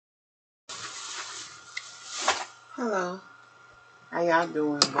Hello. How y'all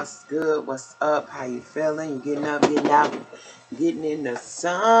doing? What's good? What's up? How you feeling? You getting up, getting out, getting into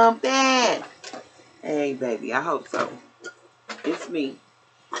something? Hey, baby. I hope so. It's me,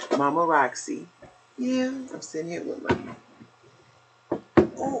 Mama Roxy. Yeah, I'm sitting here with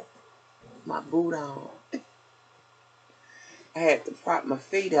my boot on. I had to prop my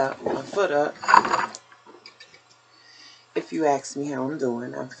feet up, my foot up. If you ask me how I'm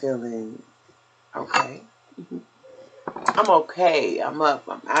doing, I'm feeling okay. I'm okay. I'm up.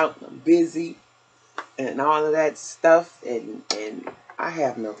 I'm out. I'm busy. And all of that stuff, and I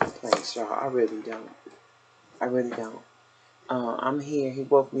have no complaints, y'all. I really don't. I really don't. I'm here. He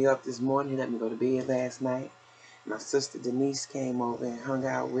woke me up this morning. He let me go to bed last night. My sister Denise came over and hung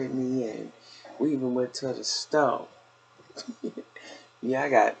out with me, and we even went to the store. Yeah, I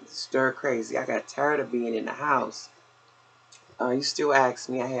got stir crazy. I got tired of being in the house. You still ask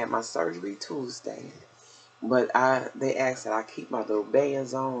me. I had my surgery Tuesday. But they asked that I keep my little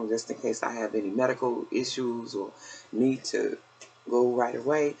bands on just in case I have any medical issues or need to go right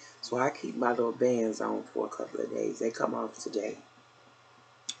away. So I keep my little bands on for a couple of days. They come off today.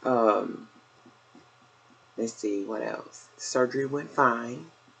 Um, let's see what else. Surgery went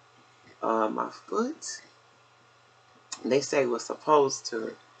fine. My foot, they say was supposed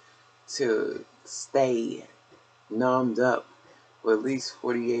to stay numbed up for at least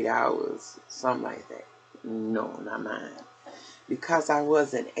 48 hours, something like that. No, not mine. Because I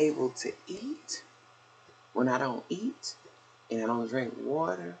wasn't able to eat, when I don't eat and I don't drink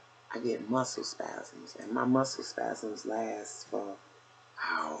water, I get muscle spasms. And my muscle spasms last for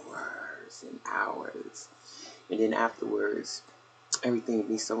hours and hours. And then afterwards, everything would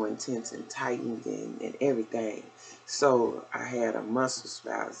be so intense and tightened and everything. So I had a muscle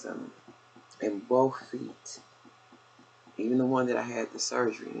spasm in both feet. Even the one that I had the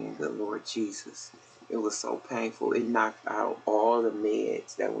surgery in, good Lord Jesus. It was so painful. It knocked out all the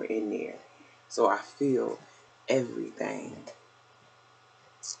meds that were in there. So I feel everything.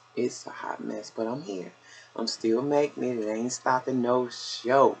 It's a hot mess, but I'm here. I'm still making it. It ain't stopping no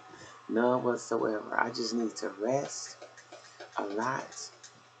show. None whatsoever. I just need to rest a lot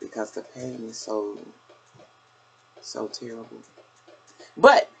because the pain is so terrible.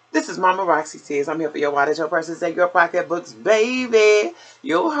 But this is Mama Roxy Tears. I'm here for your wattage, your purses, and your pocketbooks, baby.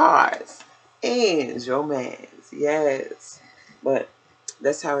 Your hearts and your mans. Yes. But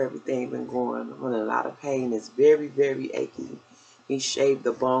that's how everything been going. I'm in a lot of pain. It's very, very achy. He shaved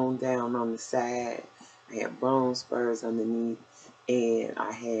the bone down on the side. I had bone spurs underneath. And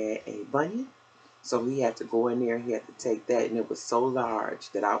I had a bunion. So he had to go in there. He had to take that. And it was so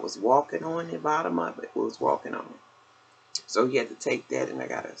large that I was walking on the bottom of it. Was walking on it. So he had to take that, and I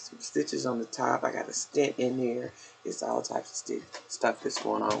got some stitches on the top. I got a stent in there. It's all types of stuff that's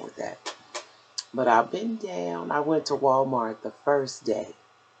going on with that. But I've been down. I went to Walmart the first day.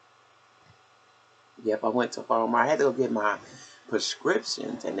 Yep, I went to Walmart. I had to go get my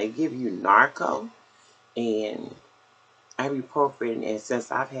prescriptions, and they give you Narco and ibuprofen. And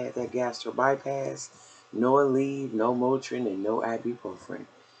since I've had that gastro bypass, no Aleve, no Motrin, and no ibuprofen.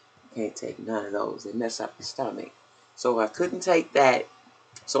 Can't take none of those. They mess up your stomach. So I couldn't take that.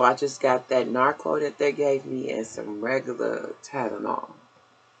 So I just got that Narco that they gave me and some regular Tylenol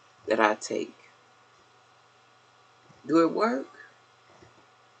that I take. Do it work?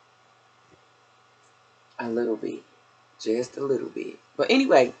 A little bit. Just a little bit. But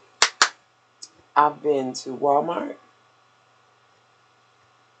anyway, I've been to Walmart.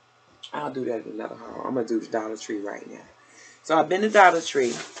 I'll do that in another haul. I'm going to do the Dollar Tree right now. So I've been to Dollar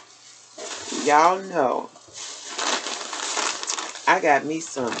Tree. Y'all know I got me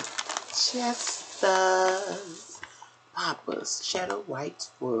some Chester's Papa's Cheddar White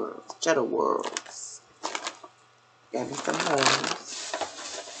Worlds. Cheddar Worlds. Got me some those.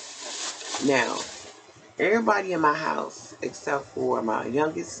 Now, everybody in my house, except for my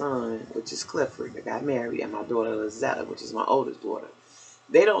youngest son, which is Clifford, that got married, and my daughter Lizetta, which is my oldest daughter,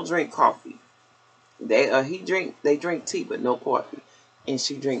 they don't drink coffee. They drink tea, but no coffee. And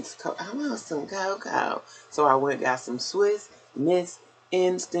she drinks I want some cocoa. So I went and got some Swiss Miss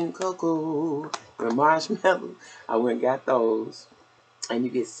Instant Cocoa with marshmallow. I went and got those. And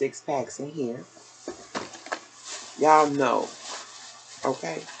you get 6 packs in here. Y'all know,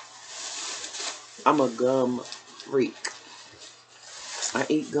 okay? I'm a gum freak. I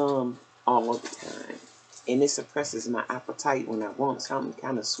eat gum all the time. And it suppresses my appetite when I want something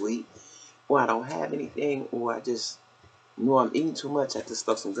kind of sweet, or I don't have anything, or I just know I'm eating too much. I just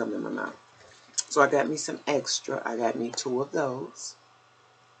stuff some gum in my mouth. So I got me some extra. I got me 2 of those.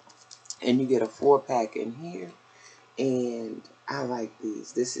 And you get a 4-pack in here. And I like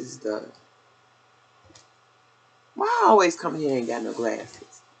these. This is the Why I always come here and ain't got no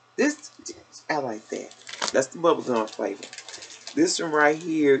glasses? This, I like that. That's the bubblegum flavor. This one right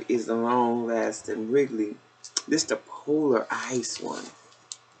here is the long lasting Wrigley. This the polar ice one.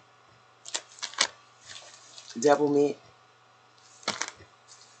 Double mint.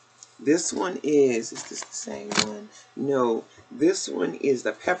 This one is this the same one? No, this one is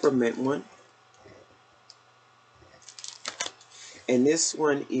the peppermint one. And this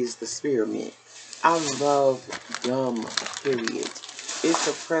one is the spearmint. I love gum, period. It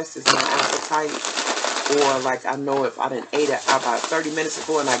suppresses my appetite. Or like I know if I done ate it about 30 minutes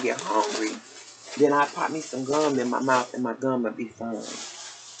ago and I get hungry, then I pop me some gum in my mouth and my gum will be fine.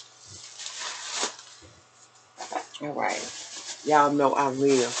 Alright. Y'all know I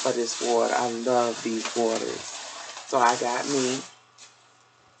live for this water. I love these waters. So I got me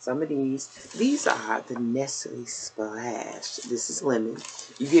some of these. These are the Nestle Splash. This is lemon.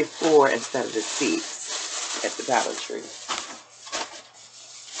 You get 4 instead of the 6 at the Dollar Tree.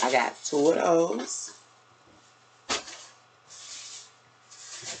 I got 2 of those.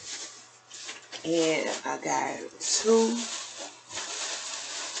 And I got 2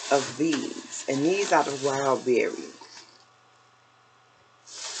 of these. And these are the wild berry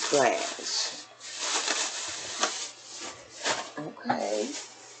Splash. Okay.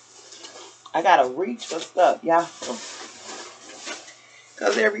 I gotta reach for stuff, y'all.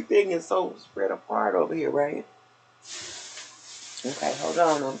 Because everything is so spread apart over here, right? Okay, hold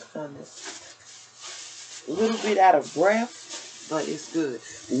on. I'm kind of a little bit out of breath, but it's good.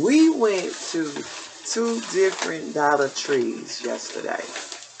 We went to 2 different Dollar Trees yesterday.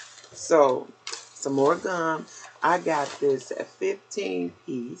 So, some more gum. I got this at 15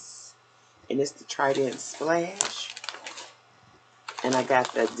 piece, and it's the Trident Splash. And I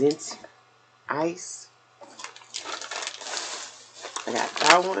got the Dent Ice. I got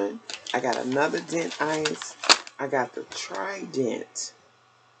that one. I got another Dent Ice. I got the Trident.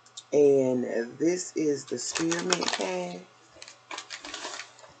 And this is the Spearmint can.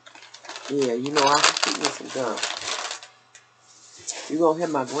 Yeah, you know, I'll keep me some gum. You're going to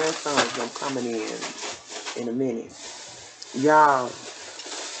hear my grandson's gonna coming in a minute. Y'all,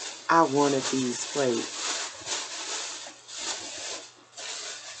 I wanted these plates.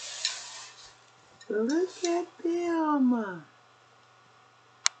 Look at them.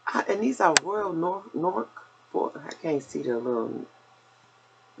 And these are Royal Nork. I can't see the little.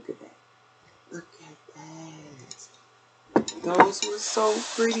 Look at that. Look at that. Those were so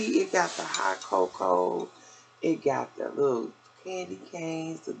pretty. It got the hot cocoa. It got the little candy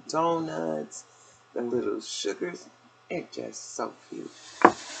canes, the donuts, the little sugars. It's just so cute.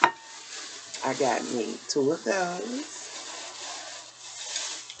 I got me 2 of those.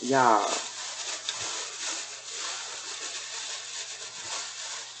 Y'all.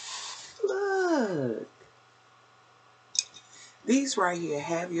 Look. These right here,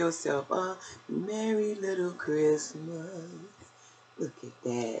 have yourself a merry little Christmas. Look at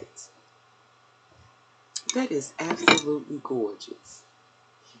that. That is absolutely gorgeous.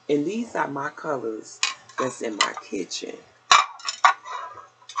 And these are my colors that's in my kitchen.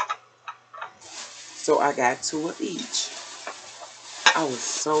 So I got 2 of each. I was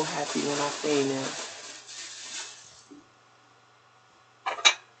so happy when I seen them.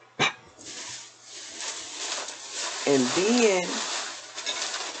 And then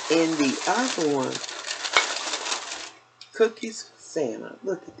in the other one, Cookies for Santa.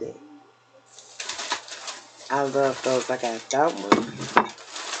 Look at that. I love those. I got that one.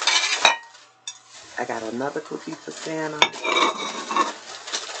 I got another cookie for Santa.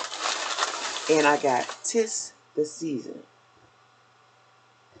 And I got 'Tis the Season.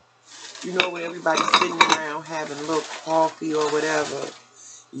 You know, when everybody's sitting around having a little coffee or whatever,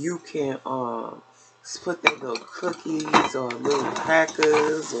 you can put their little cookies or little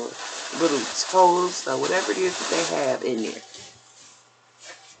crackers or little toast or whatever it is that they have in there.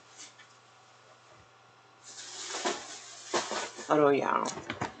 Hold on, y'all.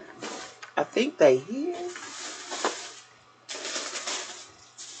 I think they here.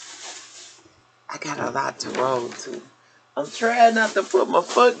 I got a lot to roll to. I'm trying not to put my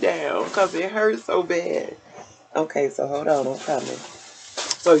foot down because it hurts so bad. Okay, so hold on, I'm coming.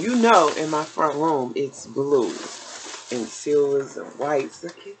 So you know in my front room it's blue and silvers and whites.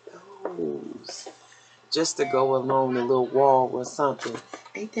 Look at those. Just to go along the little wall or something.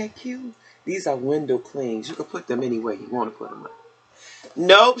 Ain't that cute? These are window clings. You can put them anywhere you want to put them up.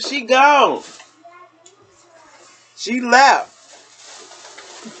 Nope, she gone. She left.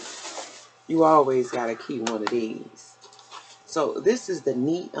 You always got to keep one of these. So this is the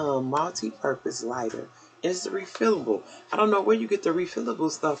neat multi-purpose lighter. It's the refillable. I don't know where you get the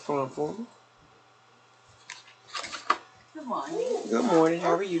refillable stuff from. Good morning. Good morning.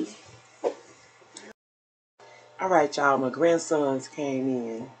 How are you? All right, y'all. My grandsons came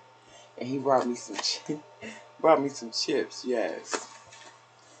in, and he brought me some chips. Yes,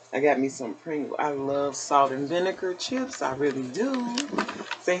 I got me some Pringles. I love salt and vinegar chips. I really do.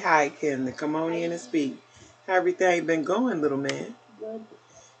 Say hi, Ken. Come on in and speak. How everything been going, little man? Good.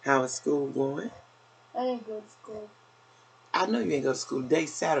 How is school going? I didn't go to school. I know you ain't go to school today,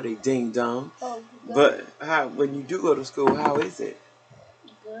 Saturday, ding dong. Oh, But when you do go to school, how is it?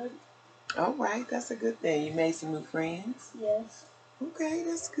 good. All right, that's a good thing. You made some new friends? Yes. Okay,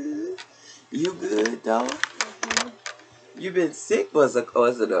 that's good. You good, though? Mm-hmm. You been sick? Was it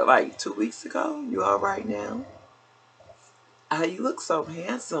like 2 weeks ago? You all right now? You look so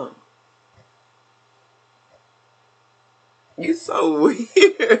handsome. You so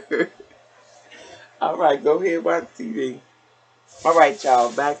weird. All right, go ahead, watch TV. All right,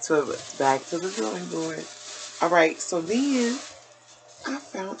 y'all, back to the drawing board. All right, so then I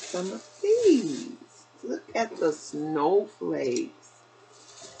found some of these. Look at the snowflakes.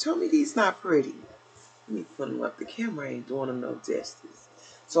 Tell me these not pretty. Let me put them up. The camera ain't doing them no justice.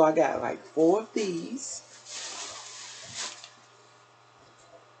 So I got like 4 of these.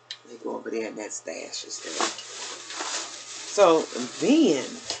 They go over there in that stash there. So then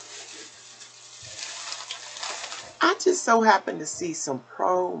I just so happened to see some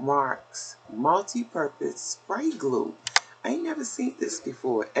Pro Marks multi-purpose spray glue. I ain't never seen this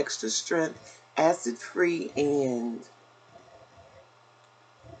before. Extra strength, acid free, and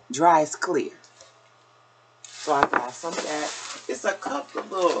dries clear. So I got some of that. It's a couple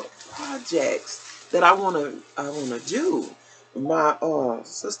of little projects that I wanna do. My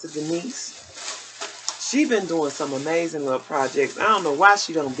sister Denise, she been doing some amazing little projects. I don't know why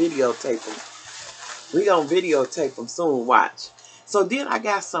she don't videotape them. We gonna videotape them soon. Watch. So then I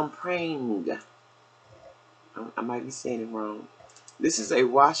got some praying. I might be saying it wrong. This is a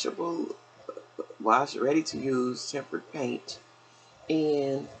washable, ready to use tempered paint,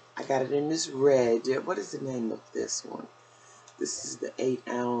 and I got it in this red. What is the name of this one? This is the 8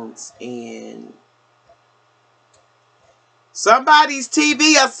 ounce, and somebody's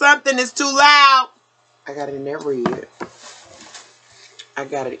TV or something is too loud. I got it in that red. I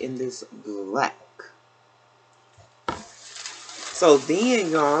got it in this black. So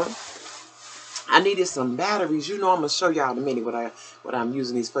then, y'all, I needed some batteries. You know, I'm gonna show y'all in a minute what I'm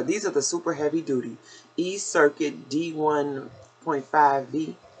using these for. These are the super heavy duty E-Circuit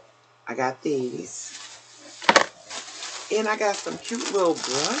D1.5V. I got these. And I got some cute little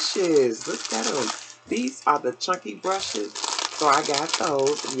brushes. Look at them. These are the chunky brushes. So I got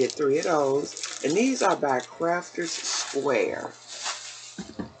those. I get 3 of those. And these are by Crafters Square.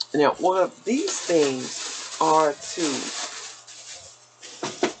 Now, one of these things are to...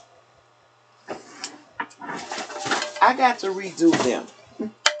 I got to redo them.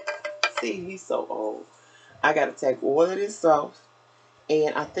 See, he's so old. I got to take all of this off.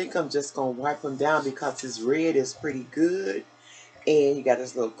 And I think I'm just going to wipe them down because this red is pretty good. And you got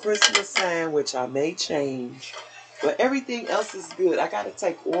this little Christmas sign, which I may change. But everything else is good. I got to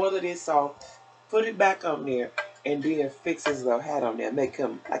take all of this off, put it back on there, and then fix his little hat on there. Make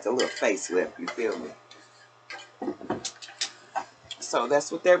him like a little facelift, you feel me? So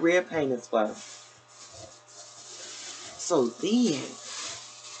that's what that red paint is for. So then,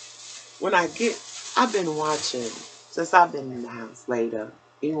 I've been watching, since I've been in the house laid up,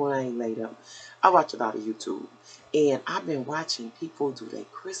 even when I ain't laid up, I watch a lot of YouTube. And I've been watching people do their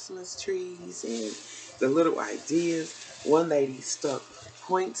Christmas trees and the little ideas. One lady stuck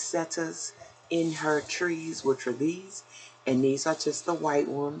poinsettias in her trees, which are these. And these are just the white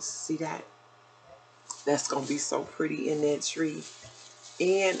ones. See that? That's going to be so pretty in that tree.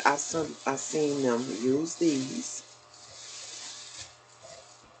 And I seen them use these.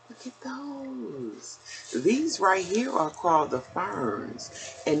 Look at those. These right here are called the ferns.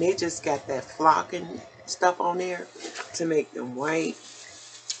 And they just got that flocking stuff on there to make them white.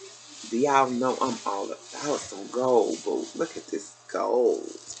 Y'all know I'm all about some gold, but look at this gold.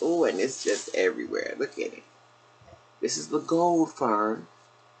 Oh, and it's just everywhere. Look at it. This is the gold fern.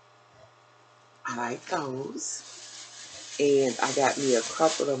 I like those. And I got me a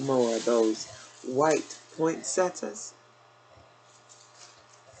couple of more of those white poinsettias.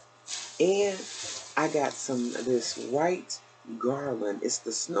 And I got some of this white garland. It's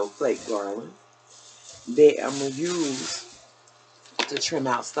the snowflake garland that I'm going to use to trim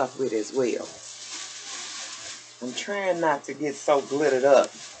out stuff with as well. I'm trying not to get so glittered up.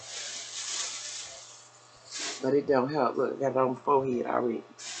 But it don't help. Look, I got it on my forehead already.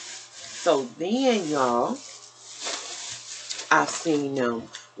 So then, y'all, I've seen them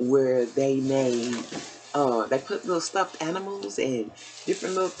where they made They put little stuffed animals and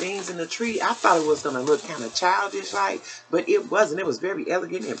different little things in the tree. I thought it was gonna look kind of childish like, but it wasn't. It was very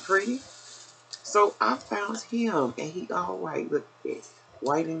elegant and pretty. So I found him, and he all white. Look at this,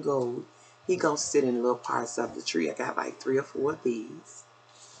 white and gold. He gonna sit in little parts of the tree. I got like 3 or 4 of these.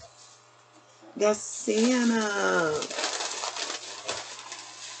 That's Santa.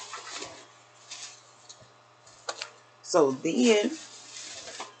 So then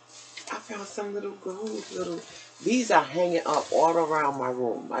I found some little gold these are hanging up all around my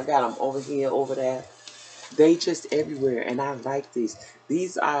room. I got them over here, over there. They just everywhere, and I like these.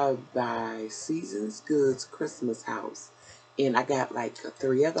 These are by Seasons Goods Christmas House, and I got like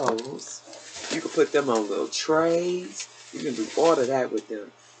 3 of those. You can put them on little trays. You can do all of that with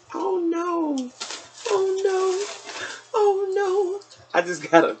them. Oh no! Oh no! Oh no! I just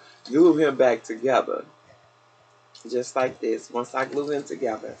gotta glue him back together, just like this. Once I glue him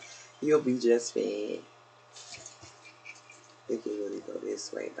together, he'll be just fine. We can really go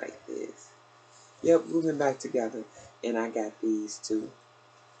this way like this. Yep, glue them back together. And I got these too.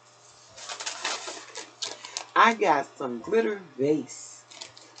 I got some glitter vase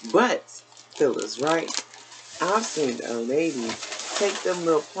butt fillers, right? I've seen a lady take them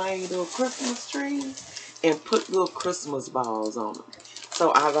little plain little Christmas trees and put little Christmas balls on them.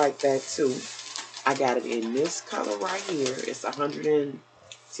 So I like that too. I got it in this color right here. It's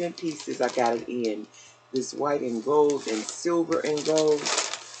 110 pieces. I got it in this white and gold and silver and gold.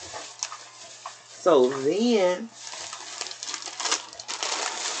 So then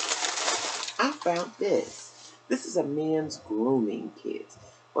I found this. This is a men's grooming kit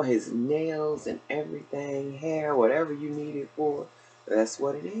for his nails and everything, hair, whatever you need it for. That's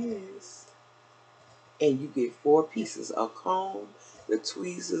what it is. And you get 4 pieces: a comb, the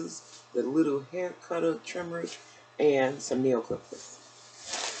tweezers, the little hair cutter trimmers, and some nail clippers.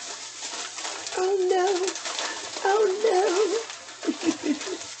 Oh no! Oh no!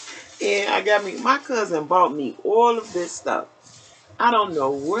 And I got my cousin bought me all of this stuff. I don't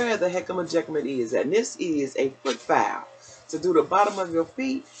know where the heck it is. And this is a foot file to do the bottom of your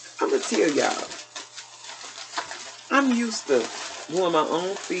feet. I'm going to tell y'all, I'm used to doing my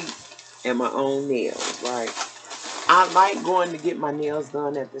own feet and my own nails, right? I like going to get my nails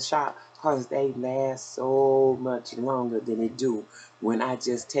done at the shop because they last so much longer than they do when I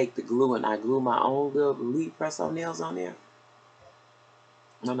just take the glue and I glue my own little lead press-on nails on there.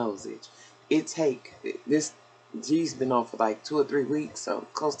 My nose itch. It take this. G's been on for like 2 or 3 weeks, so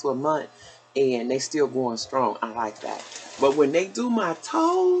close to a month, and they still going strong. I like that. But when they do my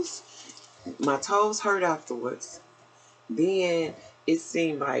toes hurt afterwards. Then it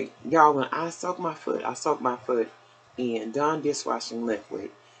seemed like, y'all, when I soak my foot in Dawn dishwashing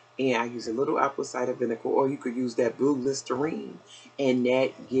liquid, and I use a little apple cider vinegar, or you could use that blue Listerine, and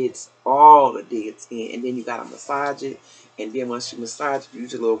that gets all the dead skin. And then you gotta massage it, and then once you massage it, you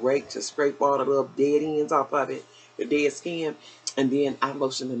use a little rake to scrape all the little dead ends off of it, the dead skin, and then I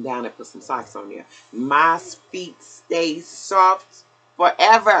lotion them down and put some socks on there. My feet stay soft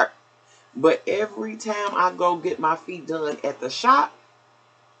forever. But every time I go get my feet done at the shop,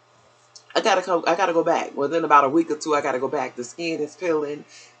 I gotta go back. Within about a week or 2, I gotta go back. The skin is peeling.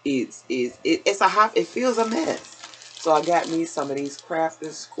 It feels a mess. So I got me some of these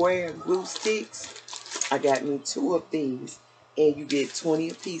Crafted Square glue sticks. I got me 2 of these, and you get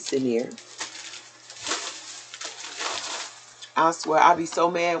 20 a piece in there. I swear, I be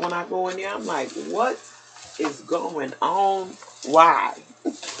so mad when I go in there. I'm like, what is going on? Why?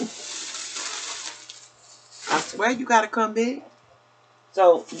 I swear you gotta come back.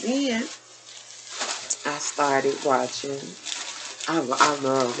 So then I started watching. I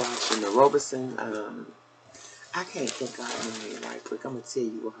love watching the Robertson. I can't think of her name right quick. I'm gonna tell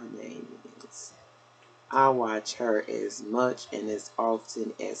you what her name is. I watch her as much and as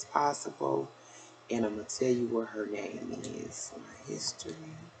often as possible, and I'm gonna tell you what her name is. My history,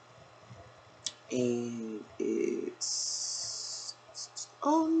 and it's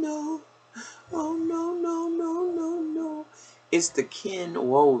oh no. Oh, no, no, no, no, no. It's the Ken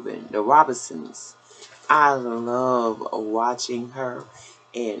Woven, the Robinsons. I love watching her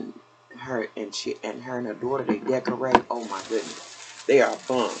and her and her daughter, they decorate. Oh my goodness. They are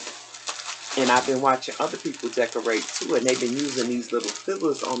fun. And I've been watching other people decorate too, and they've been using these little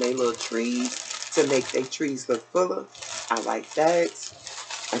fillers on their little trees to make their trees look fuller. I like that.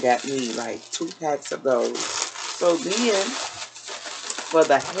 I got me like 2 packs of those. So then, for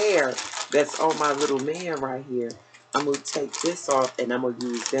the hair that's on my little man right here, I'm going to take this off and I'm going to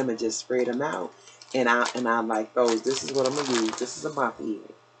use them and just spread them out. And I like those. This is what I'm going to use. This is a mop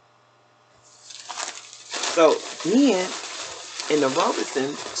head. So then, in the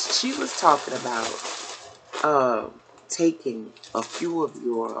Robertson, she was talking about taking a few of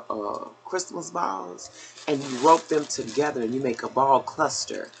your Christmas balls and you rope them together and you make a ball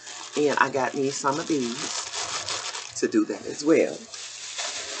cluster. And I got me some of these to do that as well.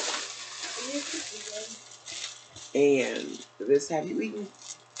 And this, have you eaten?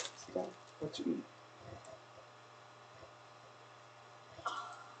 What you eat?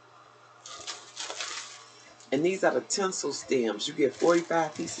 And these are the tinsel stems. You get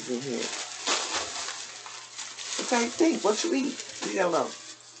 45 pieces in here. Okay, think. What you eat? Leave that alone.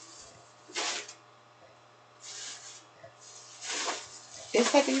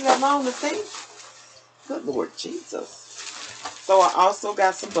 It's taking you that long to think? Good Lord Jesus. So I also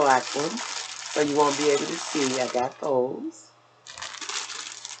got some black ones. So you won't be able to see. I got those.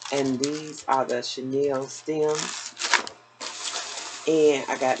 And these are the chenille stems. And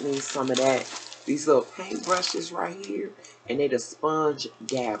I got me some of that. These little paint brushes right here. And they the sponge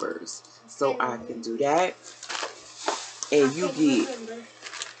dabbers. So I can do that. And you get,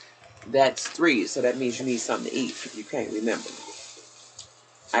 that's 3. So that means you need something to eat if you can't remember.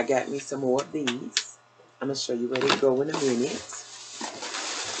 I got me some more of these. I'm going to show you where they go in a minute.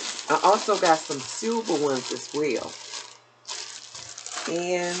 I also got some silver ones as well.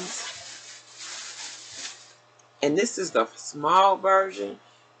 And this is the small version.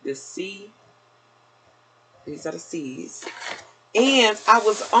 The C. These are the C's. And I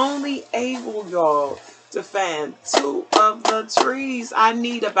was only able, y'all, to find 2 of the trees. I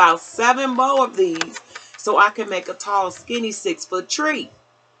need about 7 more of these so I can make a tall, skinny 6-foot tree.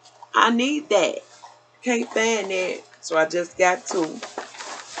 I need that. Can't find that. So I just got 2.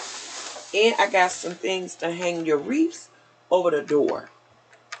 And I got some things to hang your wreaths over the door.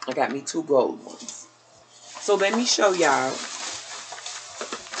 I got me 2 gold ones. So let me show y'all.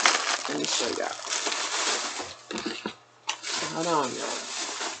 Hold on, y'all.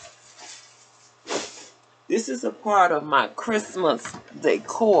 This is a part of my Christmas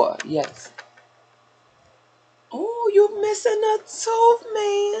decor. Yes. Oh, you missing a tooth,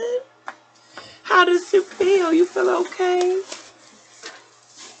 man. How does it feel? You feel okay?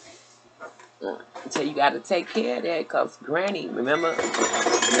 So you got to take care of that because Granny, remember,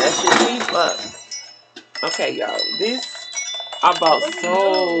 that's your teeth up. Okay, y'all. This I bought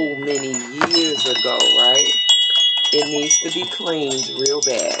so many years ago, right? It needs to be cleaned real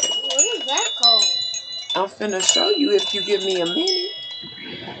bad. What is that called? I'm finna show you if you give me a minute.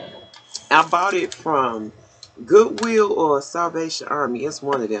 I bought it from Goodwill or Salvation Army. It's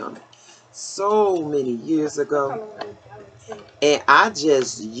one of them. So many years ago. And I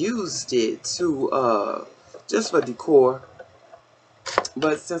just used it to, just for decor.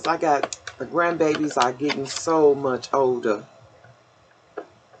 But since I got the grandbabies are getting so much older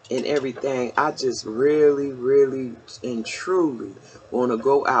and everything, I just really, really and truly want to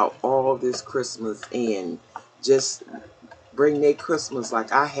go out all this Christmas and just bring their Christmas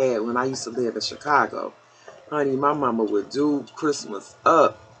like I had when I used to live in Chicago. Honey, my mama would do Christmas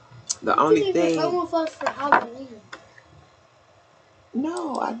up. The only thing... You come with us for Halloween.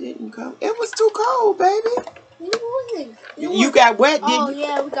 No, I didn't come. It was too cold, baby. It wasn't. You got wet, didn't you? Oh,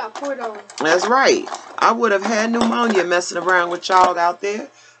 yeah, we got poured on. That's right. I would have had pneumonia messing around with y'all out there.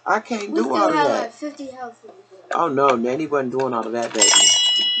 I can't do all of that. We still have like 50 health. Oh, no, Nanny wasn't doing all of that, baby.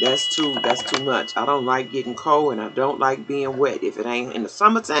 That's too much. I don't like getting cold and I don't like being wet. If it ain't in the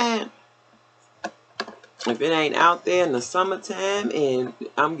summertime, if it ain't out there in the summertime and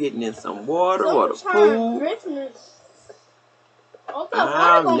I'm getting in some water or the pool. Christmas.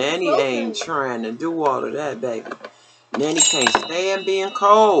 Nanny ain't trying to do all of that, baby. Nanny can't stand being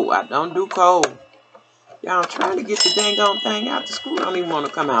cold. I don't do cold. Y'all, I'm trying to get the dang on thing out. The screw don't even want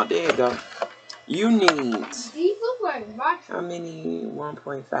to come out. There you go. You need... These look like mushrooms. How many?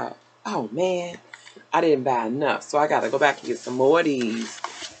 1.5. Oh, man. I didn't buy enough, so I got to go back and get some more of these.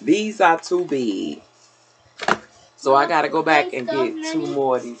 These are too big. So I got to go back and get 2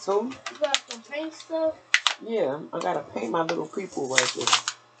 more of these. Who? You got some paint stuff? Yeah, I got to paint my little people right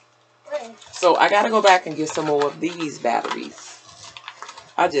there. So I got to go back and get some more of these batteries.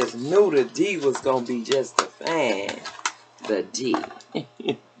 I just knew the D was going to be just a fan. The D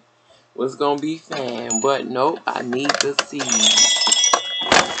was going to be fan. But nope, I need the C.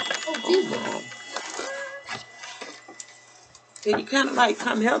 Oh, my. Can you kind of like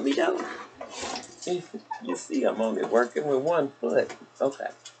come help me though? You see I'm only working with 1 foot. Okay.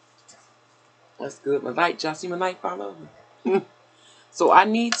 That's good. My light, y'all see my light fall over? So I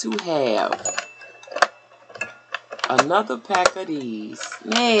need to have another pack of these.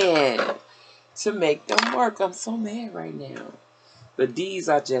 Man, to make them work. I'm so mad right now. But these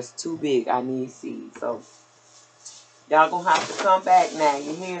are just too big. I need C's. So y'all gonna have to come back now.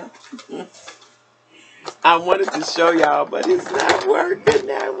 You hear? I wanted to show y'all, but it's not working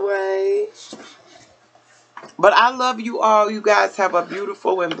that way. But I love you all. You guys have a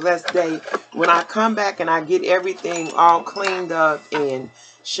beautiful and blessed day. When I come back and I get everything all cleaned up and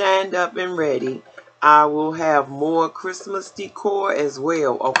shined up and ready, I will have more Christmas decor as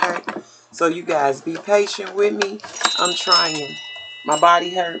well, okay? So you guys be patient with me. I'm trying. My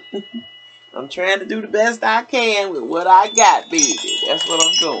body hurt. I'm trying to do the best I can with what I got, baby. That's what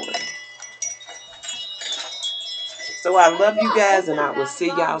I'm doing. So I love you guys, and I will see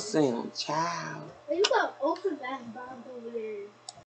y'all soon. Ciao. You got open that box over there.